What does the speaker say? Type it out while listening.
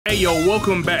Hey yo,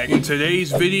 welcome back. In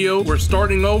today's video, we're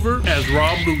starting over as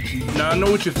Rob Lucci. Now I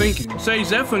know what you're thinking. Say, is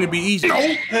that finna be easy?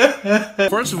 No!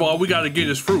 First of all, we gotta get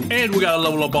his fruit, and we gotta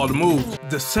level up all the moves.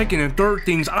 The second and third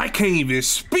things I can't even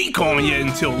speak on yet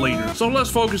until later. So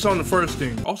let's focus on the first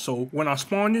thing. Also, when I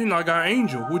spawned in, I got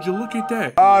Angel. Would you look at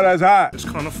that? Oh, that's hot. It's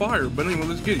kind of fire, but anyway,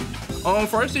 let's get it.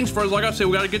 First things first, like I said,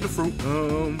 we gotta get the fruit.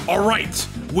 All right,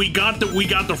 we got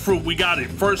the fruit. We got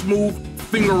it. First move.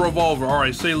 Finger revolver. All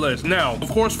right, say less. Now, of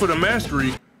course, for the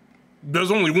mastery,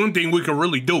 there's only one thing we can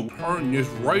really do. Turn this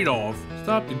right off.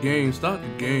 Stop the game. Stop the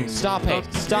game. Stop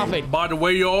it. By the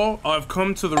way, y'all, I've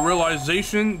come to the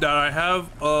realization that I have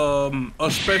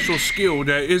a special skill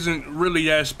that isn't really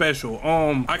that special.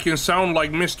 I can sound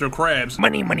like Mr. Krabs.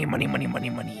 Money.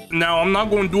 Now, I'm not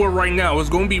going to do it right now. It's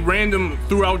going to be random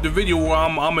throughout the video where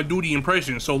I'm going to do the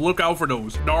impression, so look out for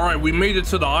those. All right, we made it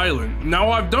to the island.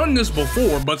 Now, I've done this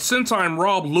before, but since I'm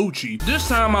Rob Lucci, this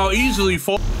time I'll easily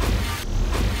fall.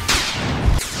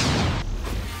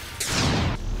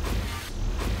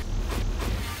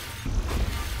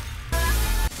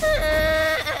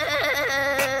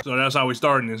 So that's how we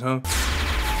starting this, huh?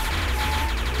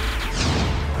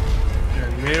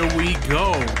 And there we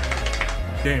go.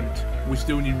 Damn it. We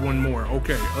still need one more.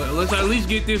 Okay, let's at least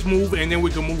get this move and then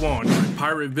we can move on.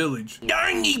 Pirate Village.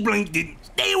 Darn ye blinked it.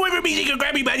 Stay away from me, you can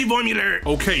grab me by the formula.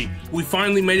 Okay, we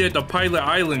finally made it to Pilot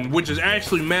Island, which is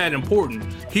actually mad important.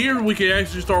 Here we can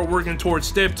actually start working towards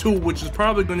step 2, which is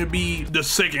probably gonna be the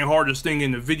second hardest thing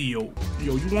in the video.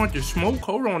 Yo, you want the smoke?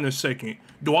 Hold on a second.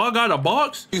 Do I got a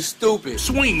box? You stupid.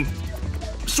 Swing.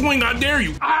 Swing, I dare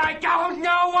you. I don't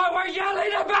know what we're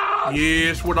yelling about!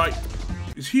 Yes, what I...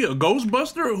 Is he a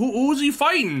Ghostbuster? Who's he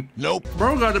fighting? Nope.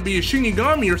 Bro gotta be a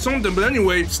Shinigami or something. But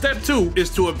anyway, step 2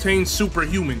 is to obtain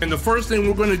superhuman. And the first thing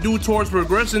we're gonna do towards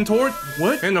progressing toward...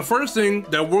 What? And the first thing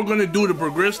that we're gonna do to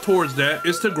progress towards that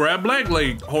is to grab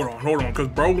Blackleg. Hold on, cause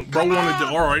bro wanted to...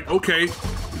 Alright, okay.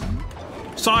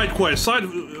 Side quest,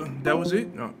 that was it?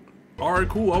 Alright,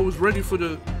 cool. I was ready for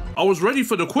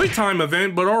the quick time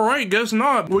event, but alright, guess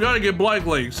not. We gotta get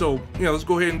Blackleg, so yeah, let's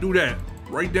go ahead and do that.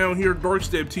 Right down here, Dark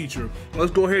Step Teacher.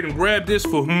 Let's go ahead and grab this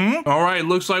for Alright,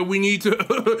 looks like we need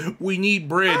to we need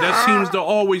bread. That seems to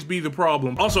always be the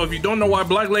problem. Also, if you don't know why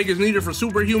Blackleg is needed for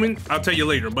superhuman, I'll tell you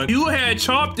later. But you had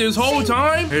chopped this whole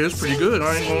time? Hey, that's pretty good.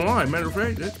 I ain't gonna lie. Matter of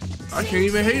fact, I can't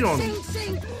even hate on him.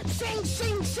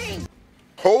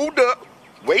 Hold up.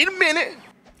 Wait a minute.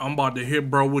 I'm about to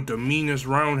hit bro with the meanest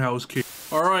roundhouse kick.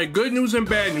 All right, good news and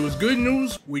bad news. Good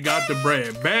news, we got the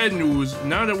bread. Bad news,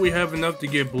 now that we have enough to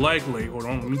get Blackleg. Hold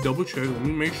on, let me double check. Let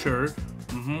me make sure.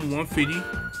 150.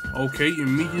 Okay,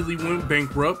 immediately went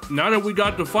bankrupt. Now that we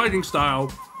got the fighting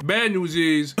style, bad news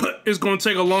is it's gonna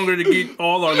take a longer to get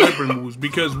all our leopard moves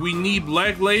because we need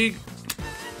Blackleg.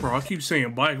 Bro, I keep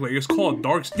saying Blackleg. It's called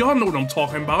Dark. Y'all know what I'm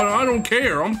talking about. I don't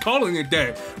care. I'm calling it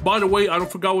that. By the way, I don't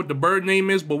forgot what the bird name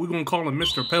is, but we're gonna call him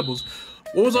Mr. Pebbles.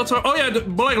 What was I talking? Oh yeah,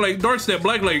 Blackleg, Dark Step,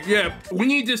 Blackleg. Yeah, we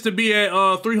need this to be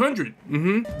at 300.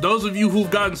 Those of you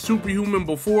who've gotten superhuman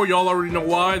before, y'all already know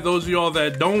why. Those of y'all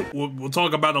that don't, we'll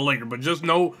talk about it later. But just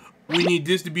know we need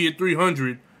this to be at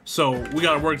 300. So we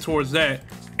gotta work towards that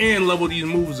and level these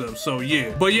moves up. So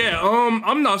yeah, but yeah,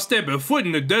 I'm not stepping foot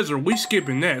in the desert. We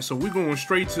skipping that. So we going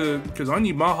straight to, cause I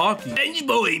need my hockey. And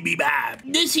boy, be back.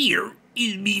 This here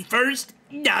is me first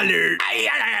dollar.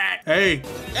 Hey.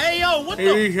 Hey, yo, what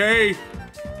the? Hey.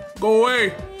 Go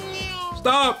away.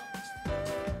 Stop.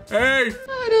 Hey.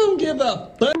 I don't give a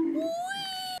fuck.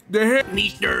 The heck?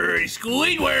 Mr.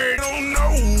 Squidward. They don't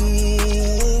know.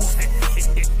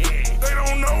 They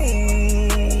don't know.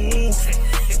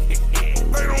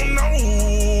 They don't know.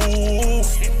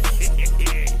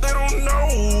 They don't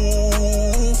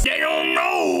know. They don't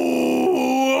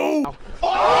know.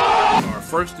 Alright,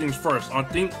 first things first. I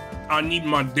think I need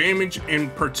my damage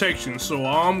and protection, so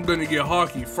I'm gonna get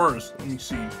hockey first. Let me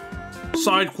see.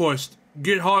 Side quest,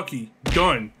 get hockey,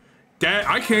 done. That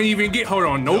I can't even get. Hold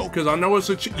on, nope, because I know it's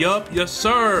a. Yup, yes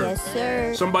sir. Yes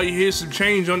sir. Somebody hid some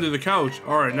change under the couch.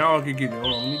 All right, now I can get it.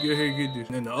 Hold on, let me go ahead and get this.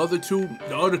 And then the other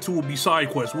two will be side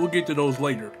quests. We'll get to those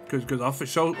later, because I for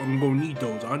sure I'm gonna need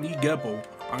those. I need Geppo.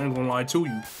 I ain't gonna lie to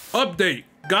you. Update.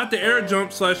 Got the air jump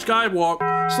 / skywalk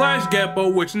 /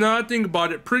 Geppo, which now I think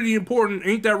about it, pretty important.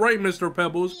 Ain't that right, Mr.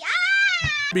 Pebbles? Yeah!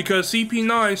 Because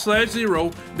CP9 /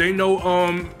 0, they know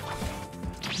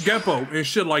Geppo and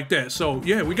shit like that. So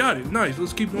yeah, we got it. Nice.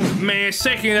 Let's keep going. Man,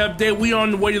 second update. We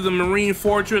on the way to the Marine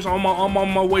Fortress. I'm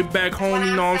on my way back home.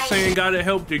 You know what I'm saying? Gotta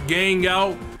help the gang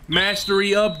out.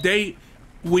 Mastery update.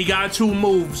 We got 2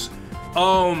 moves.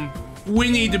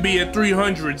 We need to be at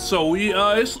 300. So we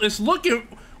it's looking.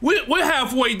 We're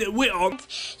halfway.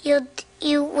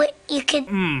 you could.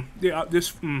 Yeah,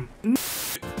 this.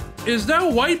 Is that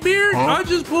Whitebeard? Huh? I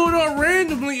just pulled up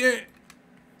randomly.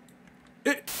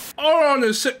 Hold on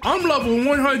a sec. I'm level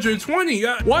 120.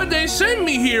 Why'd they send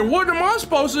me here? What am I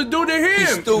supposed to do to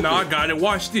him? No, I got it.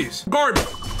 Watch this. Garbage.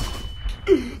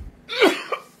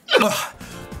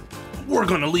 We're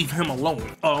gonna leave him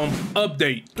alone.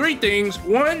 Update. 3 things.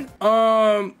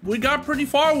 1, we got pretty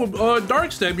far with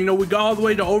Dark Step. You know, we got all the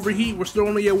way to Overheat. We're still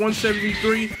only at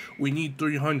 173. We need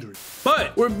 300.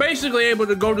 But we're basically able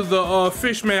to go to the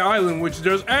Fishman Island, which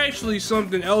there's actually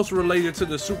something else related to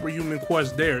the superhuman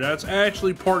quest there. That's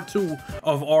actually part 2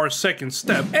 of our 2nd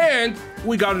step. And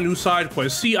we got a new side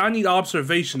quest. See, I need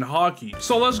observation hockey.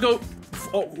 So let's go.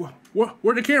 Oh,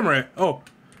 where the camera at? Oh,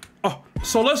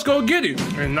 so let's go get it.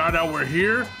 And now that we're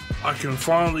here, I can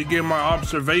finally get my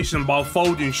observation by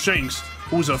folding Shanks,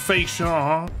 who's a fake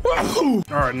All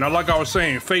right, now like I was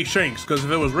saying, fake Shanks, because if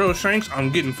it was real Shanks,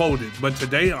 I'm getting folded. But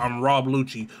today, I'm Rob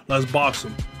Lucci. Let's box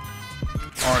him.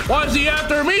 All right, why is he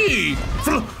after me?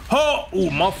 Oh,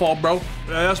 my fault, bro.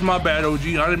 That's my bad, OG.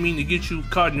 I didn't mean to get you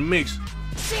caught in the mix.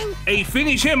 Hey,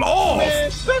 finish him off.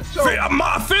 Man,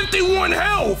 my 51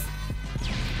 health.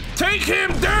 Take him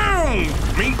down!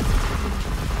 Me?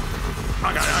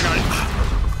 I got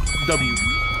it. W.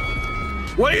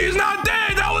 Wait, he's not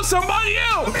dead! That was somebody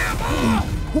else!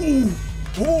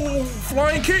 Ooh,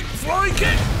 flying kick!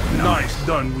 Nice,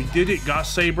 done. We did it, got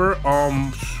Saber.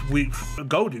 We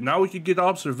goaded. Now we can get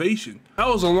observation. That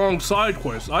was a long side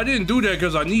quest. I didn't do that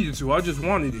because I needed to. I just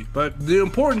wanted it. But the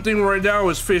important thing right now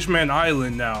is Fishman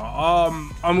Island now.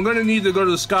 I'm gonna need to go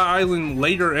to the Sky Island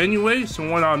later anyway. So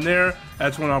when I'm there,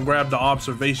 that's when I'll grab the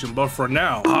observation. But for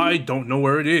now, I don't know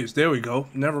where it is. There we go.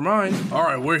 Never mind. All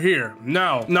right, we're here.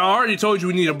 Now I already told you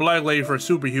we need a black lady for a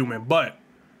superhuman, but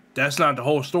that's not the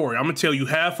whole story. I'm gonna tell you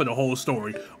half of the whole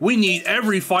story. We need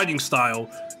every fighting style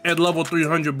at level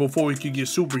 300 before we can get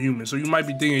superhuman. So you might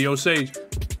be thinking, yo, Sage,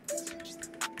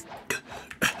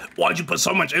 why'd you put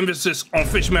so much emphasis on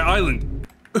Fishman Island?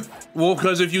 Well,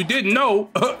 because if you didn't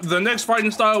know, the next fighting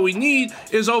style we need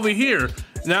is over here.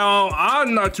 Now,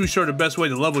 I'm not too sure the best way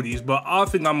to level these, but I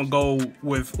think I'm gonna go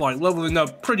with like leveling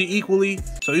up pretty equally.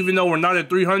 So even though we're not at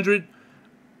 300,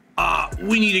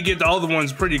 we need to get the other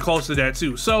ones pretty close to that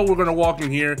too. So we're gonna walk in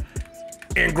here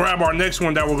and grab our next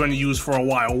one that we're gonna use for a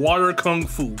while, Water Kung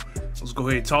Fu. Let's go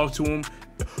ahead and talk to him.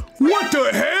 What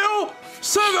the hell?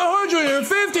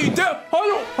 750?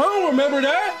 I don't remember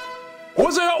that.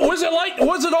 Was it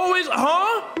always,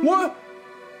 huh? What?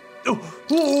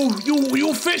 Oh,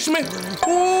 you fishman.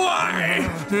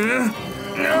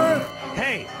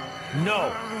 Hey,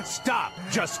 no, stop.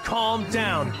 Just calm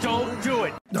down. Don't do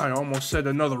it. I almost said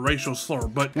another racial slur,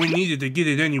 but we needed to get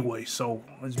it anyway, so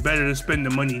it's better to spend the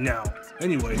money now.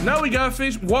 Anyway, now we got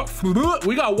fish. What?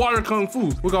 We got Water Kung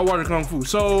Fu.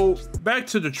 So back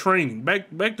to the training.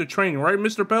 Back to training, right,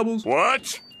 Mr. Pebbles?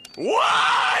 What?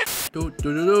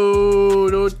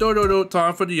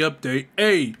 Time for the update.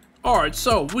 Hey. Alright,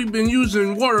 so we've been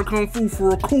using Water Kung Fu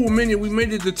for a cool minute. We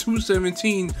made it to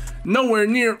 217, nowhere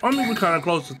near. I mean, we're kind of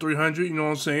close to 300, you know what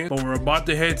I'm saying? But we're about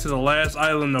to head to the last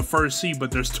island of First Sea, but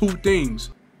there's 2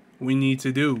 things we need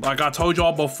to do. Like I told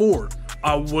y'all before,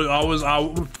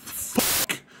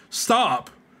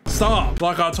 Stop.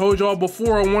 Like I told y'all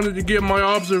before, I wanted to get my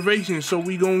observation, so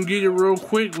we gonna get it real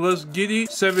quick. Let's get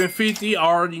it. 750, I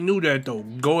already knew that though.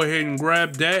 Go ahead and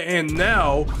grab that, and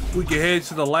now we can head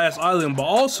to the last island. But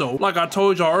also, like I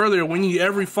told y'all earlier, we need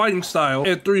every fighting style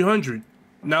at 300.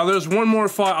 Now there's one more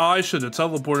fight. I should have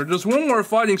teleported. There's one more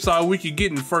fighting style we could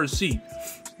get in First Sea.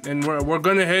 And we're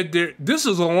gonna head there. This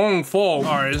is a long fall.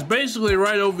 All right, it's basically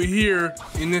right over here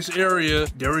in this area.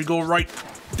 There we go, right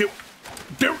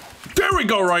there we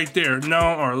go, right there.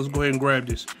 Now, all right, let's go ahead and grab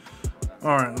this.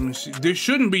 All right, let me see. This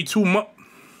shouldn't be too much.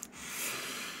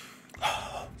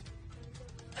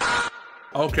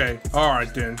 Okay, all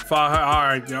right then. All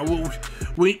right,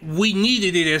 we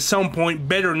needed it at some point.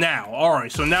 Better now. All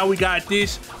right, so now we got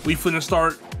this. We finna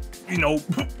start, you know,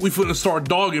 we finna start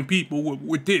dogging people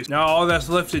with this. Now all that's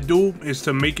left to do is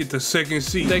to make it to Second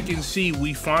Sea. Second Sea,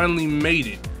 we finally made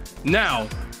it. Now,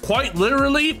 quite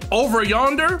literally, over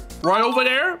yonder, right over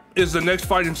there, is the next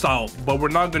fighting style. But we're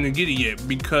not gonna get it yet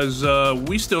because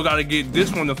we still gotta get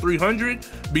this one to 300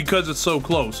 because it's so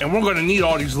close. And we're gonna need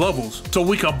all these levels so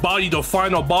we can body the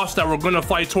final boss that we're gonna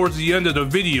fight towards the end of the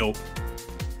video.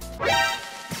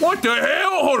 What the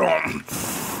hell?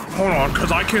 Hold on,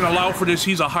 because I can't allow for this.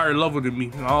 He's a higher level than me.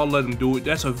 I'll let him do it.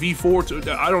 That's a V4.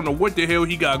 I don't know what the hell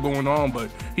he got going on, but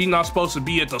he's not supposed to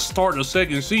be at the start of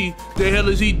Second Sea. The hell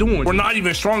is he doing? We're not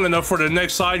even strong enough for the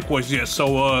next side quest yet,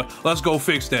 so let's go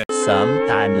fix that. Some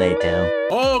time later.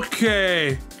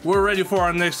 Okay, we're ready for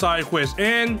our next side quest.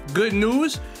 And good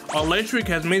news, Electric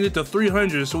has made it to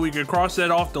 300, so we can cross that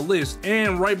off the list.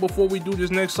 And right before we do this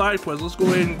next side quest, let's go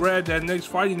ahead and grab that next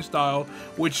fighting style,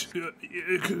 which,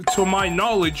 to my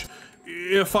knowledge,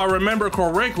 if I remember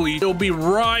correctly, it'll be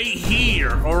right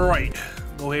here. All right,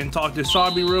 go ahead and talk to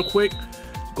Sabi real quick.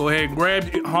 Go ahead and grab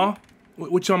it, huh?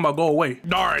 What you talking about? Go away.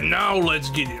 Alright, now let's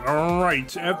get it.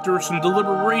 Alright, after some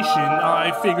deliberation,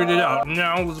 I figured it out.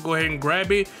 Now let's go ahead and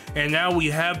grab it. And now we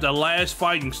have the last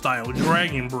fighting style,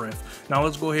 Dragon Breath. Now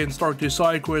let's go ahead and start this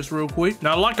side quest real quick.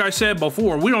 Now, like I said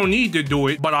before, we don't need to do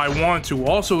it, but I want to.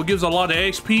 Also, it gives a lot of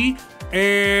XP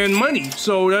and money,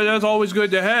 so that's always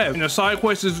good to have. And the side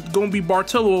quest is gonna be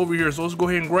Bartello over here, so let's go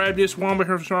ahead and grab this one.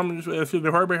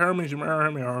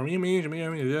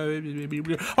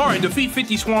 All right, defeat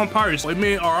 50 Swan Pirates. Like,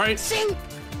 man, all right. Sing.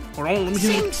 Hold on, let me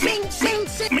hear. Sing.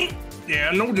 Yeah,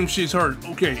 I know them shits hurt.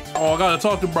 Okay. Oh, I gotta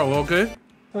talk to bro. Okay.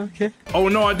 Okay. Oh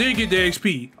no, I did get the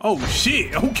XP. Oh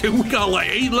shit. Okay, we got like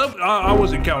 8 left. I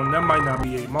wasn't counting. That might not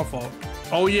be 8. My fault.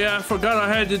 Oh yeah, I forgot I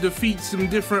had to defeat some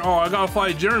different. Oh, I gotta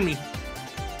fight Jeremy.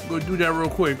 Go do that real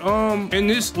quick. And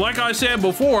this, like I said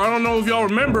before, I don't know if y'all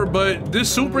remember, but this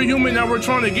superhuman that we're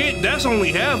trying to get, that's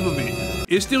only half of it.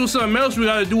 It's still something else we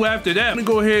gotta do after that. Let me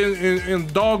go ahead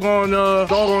and dog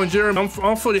on Jeremy. I'm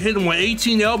finna hit him with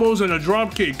 18 elbows and a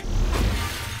drop kick.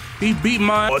 He beat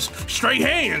my ass. Straight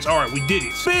hands. All right, we did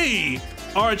it. See.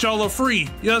 All right, y'all are free.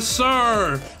 Yes,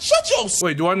 sir. Shut your.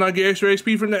 Wait, do I not get extra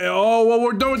XP from that? Oh, well,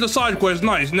 we're done with the side quest.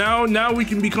 Nice. Now we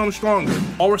can become stronger.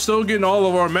 Oh, we're still getting all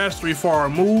of our mastery for our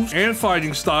moves and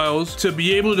fighting styles to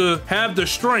be able to have the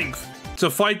strength to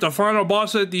fight the final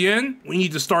boss at the end. We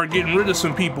need to start getting rid of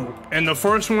some people. And the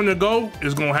first one to go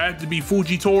is gonna have to be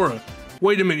Fujitora.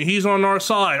 Wait a minute, he's on our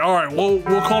side. All right, we'll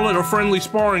call it a friendly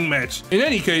sparring match. In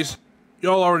any case,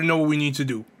 y'all already know what we need to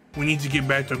do. We need to get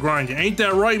back to grinding. Ain't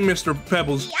that right, Mr.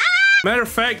 Pebbles? Yeah! Matter of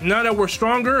fact, now that we're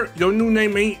stronger, your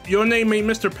name ain't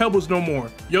Mr. Pebbles no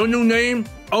more. Your new name,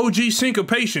 OG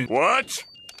Syncopation. What?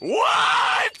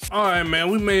 What? All right, man,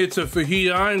 we made it to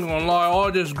Fajita. I ain't gonna lie, all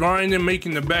this grinding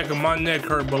making the back of my neck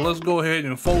hurt, but let's go ahead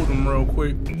and fold them real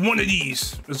quick. One of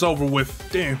these is over with.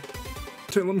 Damn.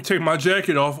 Let me take my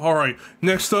jacket off. All right,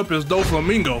 next up is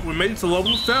Doflamingo. We made it to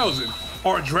level 1000.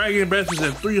 Our Dragon Breath is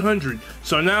at 300.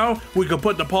 So now we can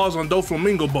put the pause on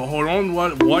Doflamingo, but hold on,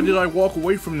 why did I walk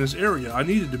away from this area? I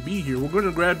needed to be here. We're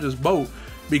gonna grab this boat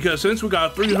because since we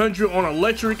got 300 on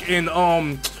Electric and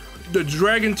the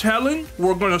Dragon Talon,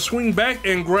 we're gonna swing back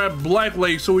and grab Black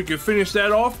Lake so we can finish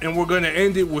that off, and we're gonna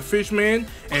end it with Fishman,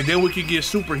 and then we can get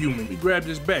Superhuman. We grab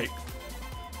this back.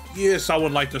 Yes, I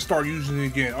would like to start using it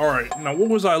again. All right, now what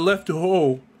was I left to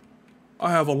hold? I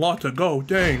have a lot to go,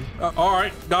 dang. All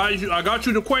right, guys, I got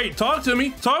you to Quake. Talk to me,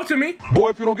 talk to me. Boy,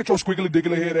 if you don't get your squiggly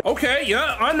diggly head out. Okay,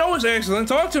 yeah, I know it's excellent.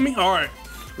 Talk to me. All right,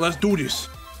 let's do this.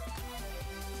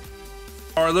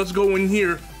 All right, let's go in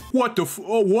here. What the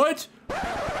what?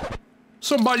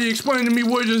 Somebody explain to me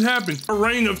what just happened. The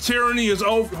reign of tyranny is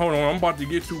over. Hold on, I'm about to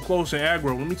get too close and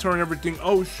aggro. Let me turn everything.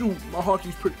 Oh shoot, my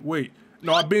hockey's pretty, wait.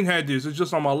 No, I've been had this, it's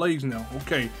just on my legs now.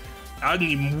 Okay. I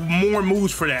need more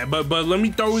moves for that, but let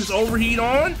me throw this overheat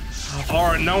on.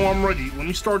 All right, now I'm ready. Let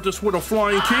me start this with a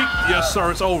flying kick. Yes, sir,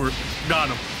 it's over. Got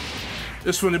him.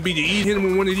 This is gonna be the hit him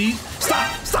with one of these.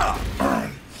 Stop.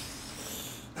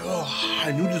 Oh,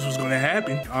 I knew this was gonna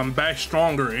happen. I'm back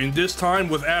stronger, and this time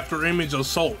with After Image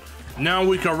Assault. Now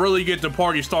we can really get the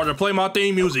party started. Play my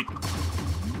theme music.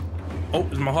 Oh,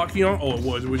 is my hockey on? Oh,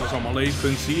 it was just on my legs.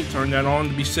 Couldn't see it. Turn that on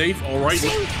to be safe. All right,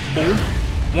 boom.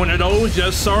 One of those,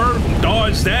 yes sir.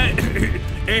 Dodge that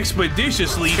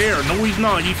expeditiously. There, no he's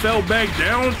not. He fell back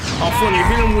down. I'm gonna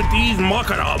hit him with these.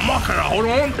 Makara. Hold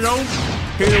on.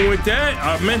 Hit him with that.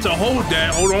 I meant to hold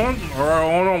that. Hold on. All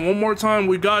right, hold on. One more time.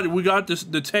 We got this.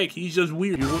 The tech. He's just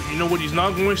weird. You know what he's not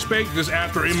going to expect? This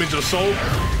After Image Assault.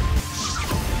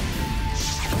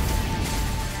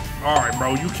 All right,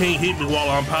 bro. You can't hit me while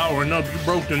I'm powering up. You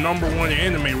broke the #1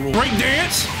 anime rule. Break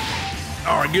dance.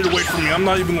 All right, get away from me. I'm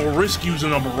not even gonna risk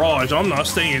using a barrage. I'm not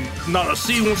staying, not a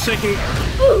single second.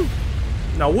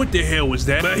 Now, what the hell was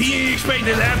that? But he ain't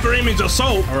expected After Image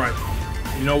Assault. All right,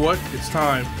 you know what? It's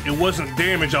time. It wasn't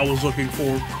damage I was looking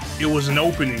for. It was an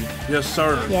opening. Yes,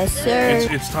 sir. Yes, sir.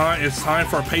 It's time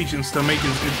for patience to make it,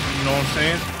 you know what I'm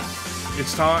saying?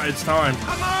 It's time.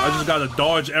 I just gotta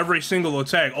dodge every single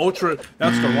attack. Ultra,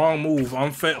 that's the wrong move.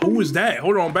 I'm fed. Who is that?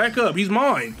 Hold on, back up. He's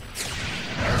mine.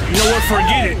 You know what?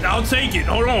 Forget it. I'll take it.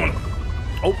 Hold on.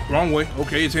 Oh, wrong way.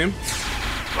 Okay, it's him.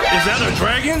 Is that a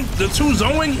dragon? The two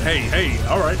Zoan? Hey,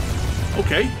 all right.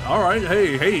 Okay, all right.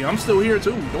 Hey, I'm still here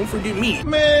too. Don't forget me.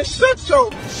 Man, shut your...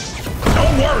 Don't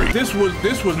Don't worry.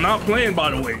 This was not planned,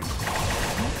 by the way.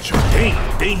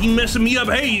 Dang, he messing me up.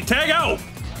 Hey, tag out.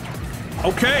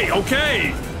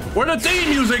 Okay. Where the theme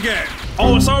music at?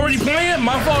 Oh, it's already playing?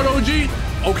 My fault, OG.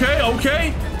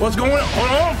 Okay. What's going on? Hold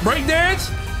on. Breakdance?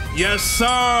 Yes,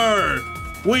 sir.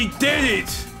 We did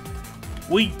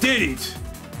it.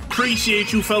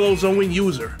 Appreciate you, fellow Zoan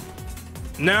user.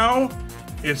 Now,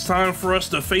 it's time for us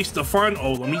to face the final.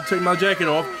 Oh, let me take my jacket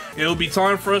off. It'll be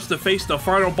time for us to face the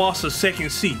final boss of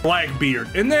Second Sea,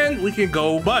 Blackbeard. And then we can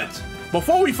go, but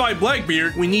before we fight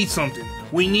Blackbeard, we need something.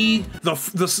 We need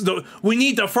we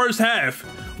need the first half.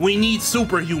 We need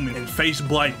Superhuman and face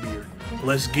Blackbeard.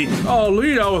 Let's get it. Oh,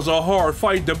 Lee, that was a hard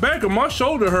fight. The back of my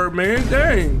shoulder hurt, man.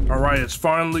 Dang. All right, it's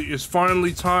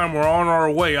finally time. We're on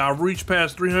our way. I reached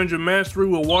past 300 mastery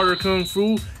with Water Kung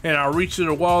Fu, and I reached it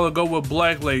a while ago with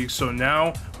Black Legs. So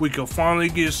now we can finally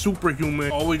get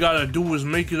Superhuman. All we gotta do is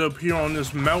make it up here on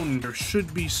this mountain. There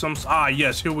should be some. Ah,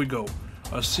 yes, here we go.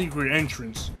 A secret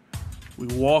entrance. We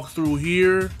walk through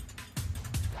here,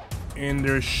 and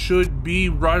there should be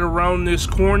right around this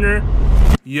corner.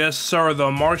 Yes, sir, the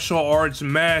martial arts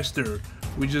master.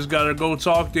 We just gotta go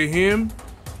talk to him.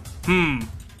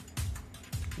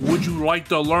 Would you like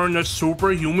to learn the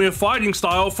Superhuman fighting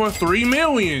style for 3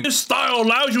 million? This style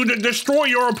allows you to destroy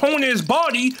your opponent's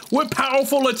body with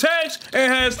powerful attacks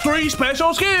and has 3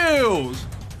 special skills.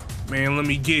 Man, let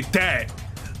me get that.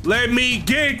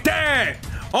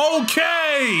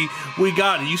 Okay, we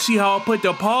got it. You see how I put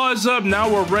the paws up?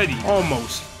 Now we're ready,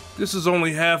 almost. This is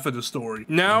only half of the story.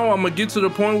 Now I'm gonna get to the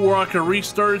point where I can reach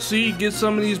third seed, get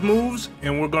some of these moves,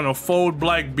 and we're gonna fold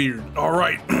Blackbeard. All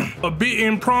right, a bit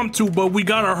impromptu, but we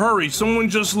gotta hurry. Someone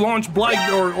just launched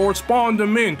or spawned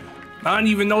them in. I didn't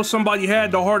even know somebody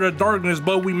had the Heart of Darkness,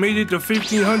 but we made it to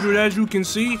 1500 as you can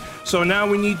see. So now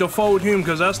we need to fold him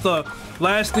because that's the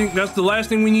last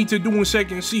thing we need to do in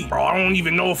Second Sea. Bro, I don't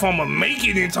even know if I'm gonna make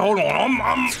it into. Hold on,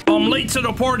 I'm late to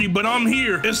the party, but I'm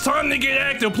here. It's time to get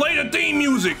active. Play the theme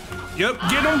music. Yep,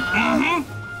 get him.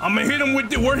 I'm gonna hit him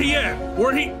with where he at?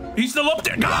 He's still up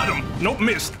there. Got him. Nope,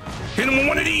 missed. Hit him with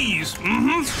one of these.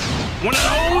 One of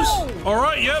those. All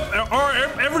right, yep. All right,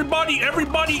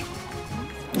 everybody.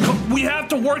 We have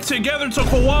to work together to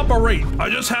cooperate. I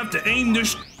just have to aim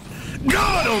this.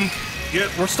 Got him.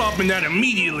 Yep, we're stopping that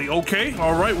immediately. Okay,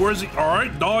 all right, where's he? All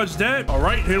right, dodge that. All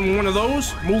right, hit him with one of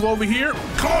those. Move over here.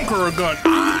 Conqueror gun.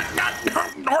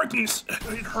 Darkness.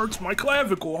 It hurts my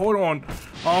clavicle. Hold on.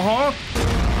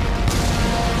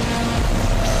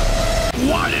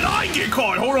 Why did I get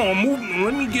caught? Hold on, move.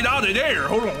 Let me get out of there.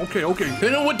 Hold on. Okay.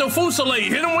 Hit him with the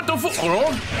fusillade. Hold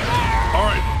on. All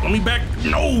right, let me back.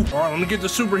 No. All right, let me get the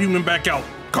Superhuman back out.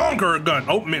 Conqueror gun.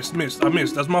 Oh, missed. I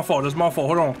missed. That's my fault.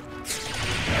 Hold on.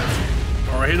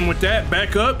 All right, hit him with that.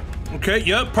 Back up. Okay.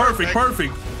 Yep.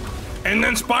 Perfect. And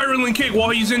then spiraling kick while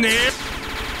he's in the air.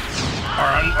 All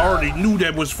right, I already knew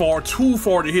that was too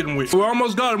far to hit him with. We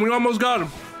almost got him.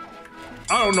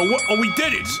 I don't know what. Oh, we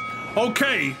did it.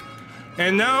 Okay.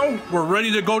 And now we're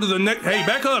ready to go to the next. Hey,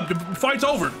 back up. The fight's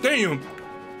over. Damn.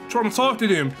 I'm trying to talk to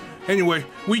them. Anyway,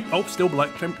 still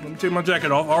black. Let me take my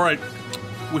jacket off. All right.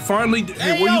 We finally.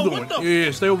 Hey, where you going?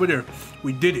 Yeah, stay over there.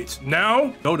 We did it.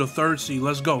 Now, go to third sea.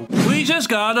 Let's go. We just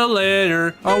got a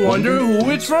letter. I wonder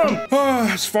who it's from.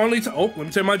 It's finally time. Oh, let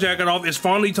me take my jacket off. It's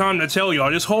finally time to tell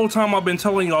y'all. This whole time I've been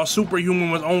telling y'all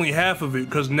Superhuman was only half of it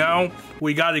because now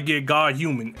we got to get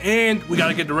Godhuman and we got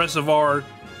to get the rest of our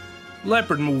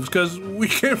leopard moves because we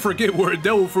can't forget we're a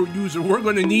devil fruit user. We're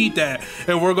going to need that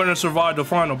and we're going to survive the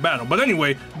final battle. But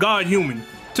anyway, Godhuman.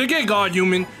 To get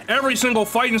Godhuman, every single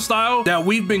fighting style that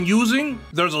we've been using,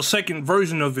 there's a second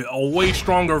version of it, a way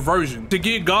stronger version. To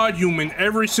get Godhuman,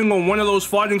 every single one of those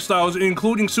fighting styles,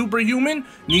 including Superhuman,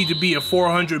 need to be at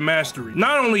 400 mastery.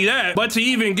 Not only that, but to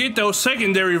even get those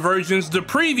secondary versions, the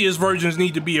previous versions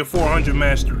need to be at 400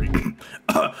 mastery.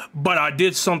 But I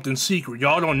did something secret.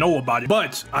 Y'all don't know about it.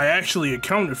 But I actually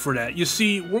accounted for that. You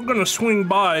see, we're gonna swing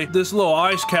by this little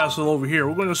ice castle over here.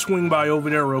 We're gonna swing by over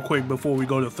there real quick before we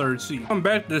go to third sea. I'm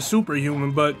back to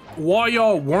Superhuman, but while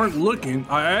y'all weren't looking,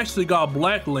 I actually got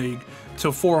Black Leg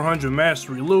to 400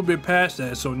 mastery, a little bit past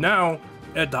that. So now,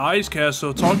 at the ice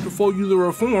castle, talk to folk you the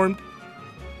reformed,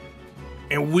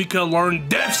 and we can learn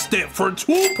Death Step for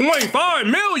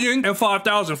 2.5 million and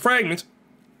 5,000 fragments.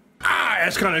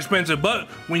 That's kind of expensive, but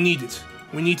we need it.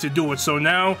 We need to do it. So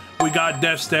now we got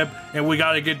Death Step and we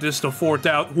got to get this to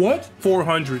 4,000. What?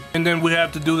 400. And then we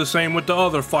have to do the same with the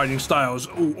other fighting styles.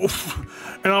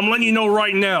 Oof. And I'm letting you know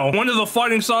right now, one of the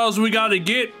fighting styles we got to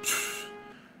get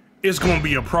is going to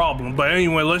be a problem. But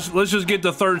anyway, let's just get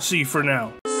the third sea for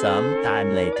now.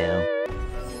 Sometime later.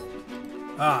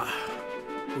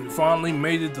 We finally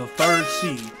made it to third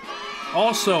sea.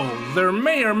 Also, there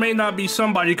may or may not be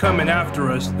somebody coming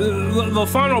after us. The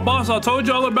final boss I told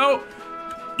y'all about,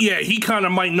 yeah, he kind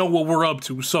of might know what we're up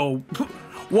to. So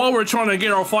while we're trying to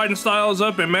get our fighting styles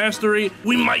up and mastery,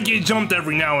 we might get jumped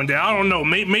every now and then. I don't know.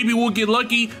 Maybe we'll get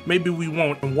lucky. Maybe we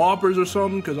won't. Whoppers or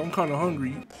something, because I'm kind of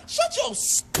hungry. Shut your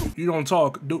You don't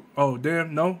talk. Oh,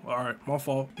 damn. No? All right. My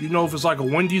fault. You know if it's like a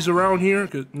Wendy's around here?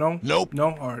 No? Nope.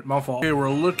 No? All right. My fault. Okay,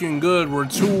 we're looking good. We're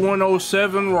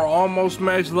 2107. We're almost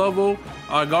max level.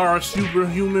 I got our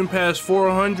superhuman past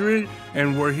 400.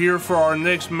 And we're here for our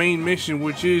next main mission,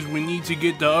 which is we need to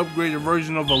get the upgraded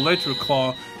version of Electric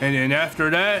Claw. And then after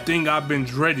that, thing I've been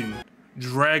dreading.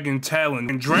 Dragon Talon.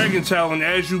 And Dragon Talon,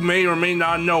 as you may or may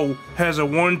not know, has a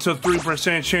 1 to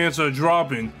 3% chance of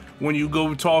dropping when you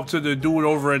go talk to the dude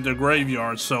over at the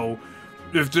graveyard. So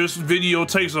if this video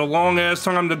takes a long ass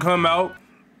time to come out,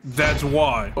 that's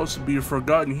why. Supposed to be a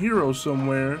forgotten hero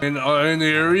somewhere. And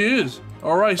there he is.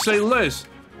 Alright, say less.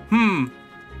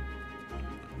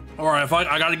 Alright, if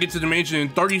I gotta get to the mansion in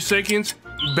 30 seconds,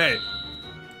 bet.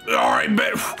 Alright,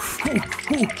 bet.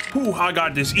 I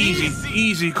got this.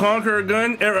 Easy. Conqueror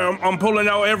gun. I'm pulling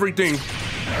out everything.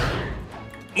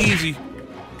 Easy.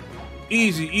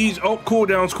 Oh,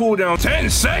 cooldown. 10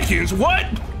 seconds? What?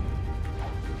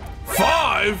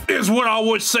 5 is what I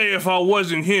would say if I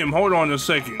wasn't him. Hold on a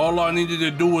second. All I needed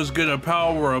to do was get a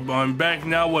power up. I'm back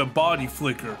now with body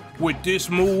flicker. With this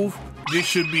move, this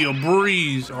should be a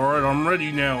breeze. Alright, I'm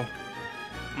ready now.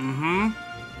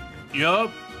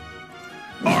 Yup.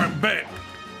 Alright, bet.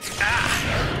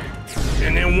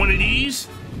 And then one of these.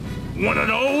 One of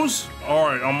those.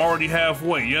 Alright, I'm already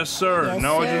halfway. Yes, sir. Yes,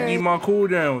 now sir. I just need my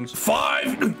cooldowns.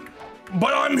 5?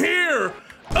 But I'm here.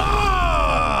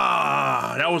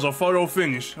 Ah! That was a photo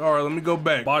finish. Alright, let me go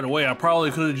back. By the way, I probably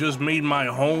could have just made my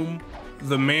home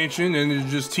the mansion and it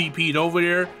just TP'd over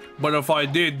there. But if I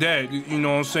did that, you know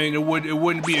what I'm saying, it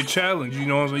wouldn't be a challenge, you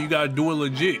know what I'm saying? You gotta do it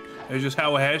legit. That's just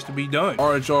how it has to be done.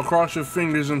 All right, y'all, cross your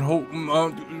fingers and hope,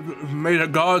 may the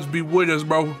gods be with us,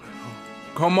 bro.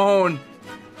 Come on.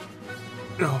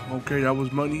 Oh, okay, that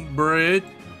was money. Bread.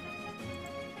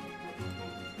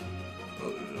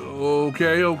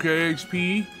 Okay,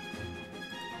 XP.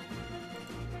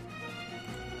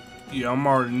 Yeah, I'm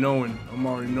already knowing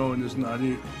it's not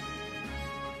it.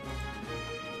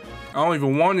 I don't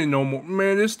even want it no more.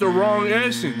 Man, it's the wrong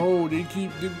essence. Oh,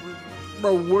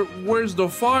 bro, where's the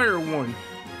fire one?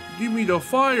 Give me the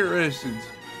fire essence.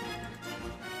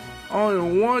 I don't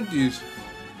even want this.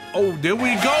 Oh, there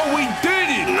we go. We did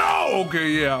it. No. Okay,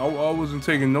 yeah, I wasn't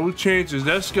taking no chances.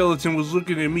 That skeleton was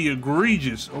looking at me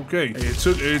egregious. Okay,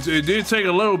 it did take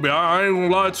a little bit. I ain't gonna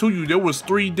lie to you. There was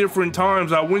 3 different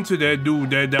times I went to that dude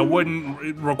that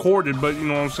wasn't recorded, but you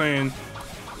know what I'm saying.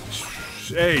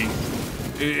 Hey.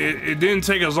 It didn't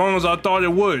take as long as I thought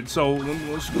it would, so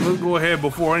let's go ahead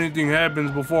before anything happens,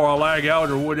 before I lag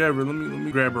out or whatever. Let me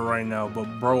grab it right now. But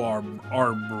bro,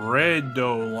 our bread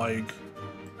though, like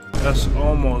that's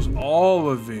almost all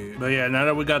of it. But yeah, now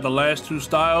that we got the last 2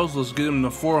 styles, let's get them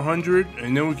to 400,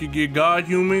 and then we could get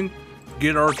Godhuman,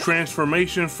 get our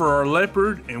transformation for our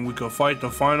leopard, and we could fight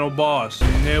the final boss.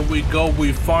 And there we go.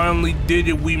 We finally did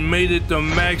it. We made it to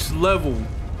max level.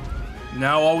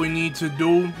 Now all we need to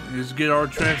do is get our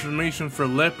transformation for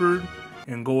leopard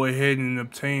and go ahead and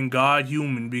obtain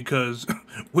Godhuman because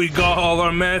we got all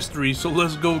our mastery, so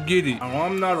let's go get it. Now,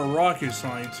 I'm not a rocket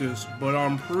scientist, but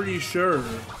I'm pretty sure.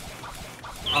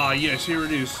 Yes, here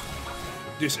it is.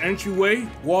 This entryway,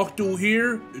 walk through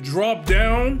here, drop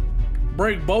down,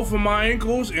 break both of my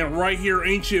ankles, and right here,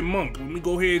 Ancient Monk. Let me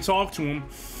go ahead and talk to him.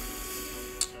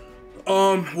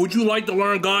 Would you like to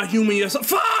learn Godhuman? Yes,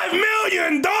 $5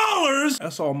 million!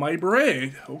 That's all my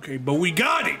bread. Okay, but we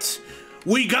got it.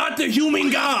 We got the human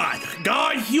god,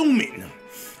 Godhuman.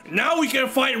 Now we can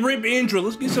fight Rip Indra.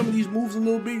 Let's get some of these moves a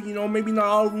little bit, you know, maybe not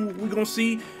all of them we're gonna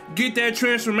see. Get that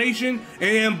transformation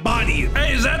and embody it.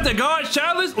 Hey, is that the God's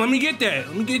chalice? Let me get that.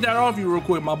 Let me get that off you real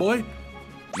quick, my boy.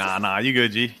 Nah, you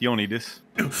good, G. You don't need this.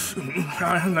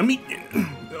 Let me,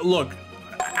 look,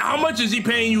 how much is he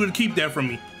paying you to keep that from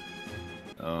me?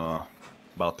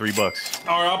 About $3.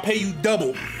 All right, I'll pay you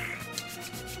double.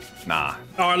 Nah.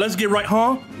 All right, let's get right,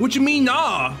 huh? What you mean,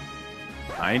 nah?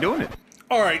 I ain't doing it.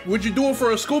 All right, would you do it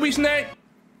for a Scooby snack?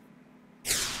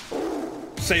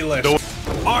 Say less.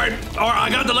 All right, I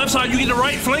got the left side. You get the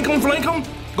right. Flank him.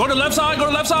 Go to the left side.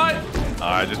 All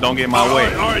right, just don't get in my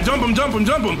way. All right, jump him.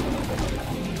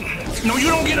 No, you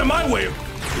don't get in my way.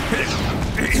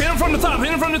 Hit him from the top.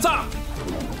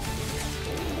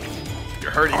 You're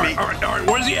hurting me. All right.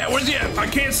 Where's he at? I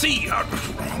can't see.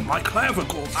 My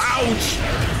clavicle. Ouch.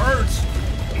 Hurts.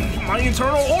 My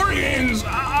internal organs.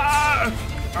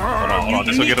 on, You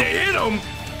this will need get to hit him.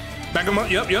 Back him up.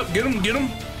 Yep. Get him.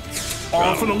 Oh,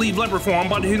 I'm finna leave leper form. I'm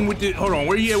about to hit him with the. Hold on.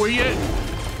 Where you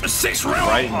at? 6 round.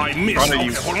 Right. Oh, I missed.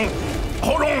 Okay,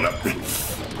 hold on.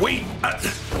 Wait.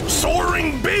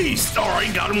 Soaring beast. All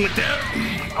right, got him with that.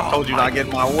 Oh, Told you not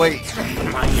getting my way.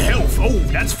 My health. Oh,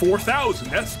 that's 4,000.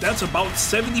 That's about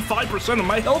 75% of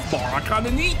my health bar. I kind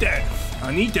of need that.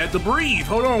 I need that to breathe.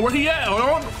 Hold on. Where he at? Hold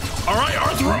on. All right,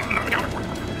 Arthur.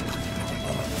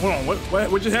 Hold on.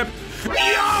 What just happened? Yo,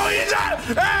 he's at.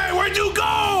 Hey, where'd you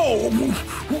go?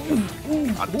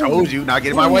 I told you not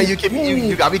getting my way.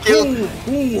 You got me killed.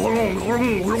 Ooh, hold on.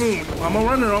 I'm a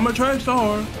runner. I'm a trash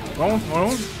star. Hold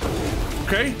on.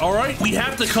 Okay, all right. We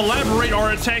have to collaborate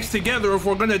our attacks together if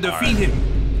we're gonna defeat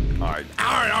him. All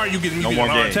right. You get me. No more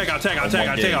games. Take out.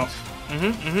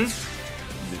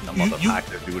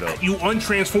 You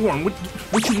untransform.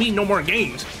 What you mean no more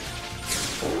games?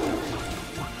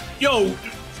 Yo,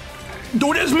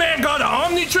 dude, this man got an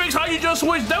Omnitrix? How you just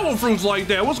switch devil fruits like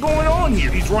that? What's going on here?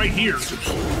 He's right here.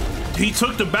 He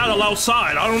took the battle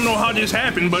outside. I don't know how this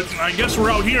happened, but I guess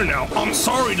we're out here now. I'm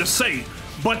sorry to say,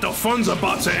 but the fun's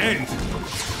about to end.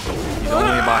 He's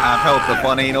only about half health. The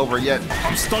fun ain't over yet.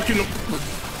 I'm stuck in the...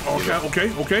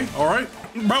 Okay, all right.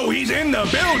 Bro, he's in the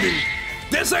building.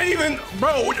 This ain't even...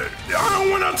 Bro, I don't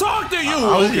want to talk to you.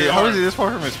 How is he this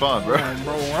far from his spawn, bro?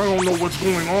 Bro, I don't know what's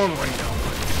going on right now.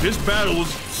 This battle is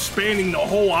spanning the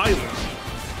whole island.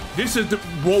 This is the...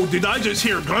 Whoa, did I just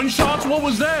hear gunshots? What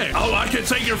was that? Oh, I can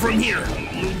take it from here.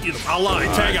 I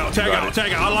lied. Tag out.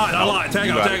 I lied. Tag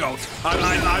out.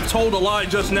 I told a lie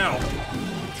just now.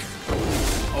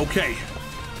 Okay,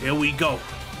 here we go.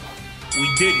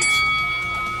 We did it.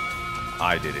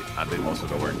 I did it. I did most of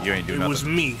the work. You ain't doing nothing. It was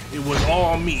me. It was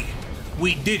all me.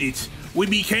 We did it. We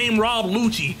became Rob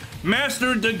Lucci,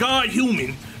 mastered the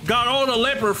Godhuman, got all the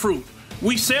leper fruit.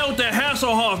 We sailed to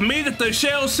Hasselhoff, made it to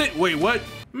Shell City. Wait, what?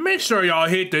 Make sure y'all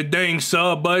hit the dang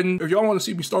sub button. If y'all want to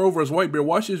see me start over as Whitebeard,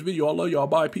 watch this video. I love y'all.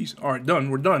 Bye. Peace. All right, done.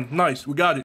 We're done. Nice. We got it.